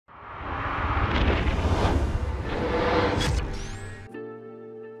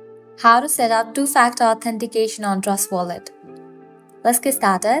How to set up two-factor authentication on Trust Wallet. Let's get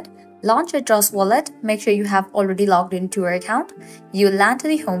started. Launch your Trust Wallet. Make sure you have already logged into your account. You'll land to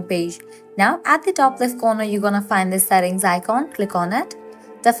the home page. Now at the top left corner, you're gonna find this settings icon. Click on it.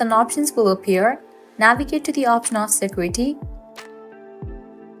 Different options will appear. Navigate to the option of security.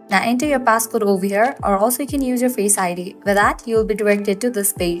 Now enter your passcode over here, or also you can use your Face ID. With that, you will be directed to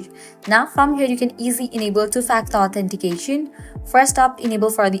this page. Now from here, you can easily enable two-factor authentication. First up, enable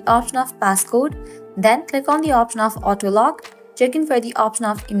for the option of passcode. Then click on the option of auto lock. Check in for the option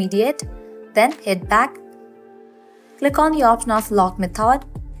of immediate. Then hit back. Click on the option of lock method.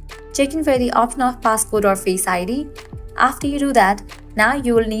 Check in for the option of passcode or Face ID. After you do that, now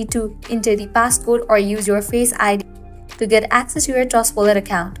you will need to enter the passcode or use your Face ID to get access to your Trust Wallet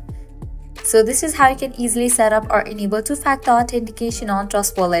account. So this is how you can easily set up or enable two-factor authentication on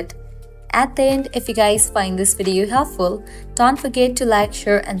Trust Wallet. At the end, if you guys find this video helpful, don't forget to like,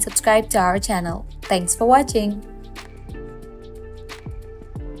 share and subscribe to our channel. Thanks for watching.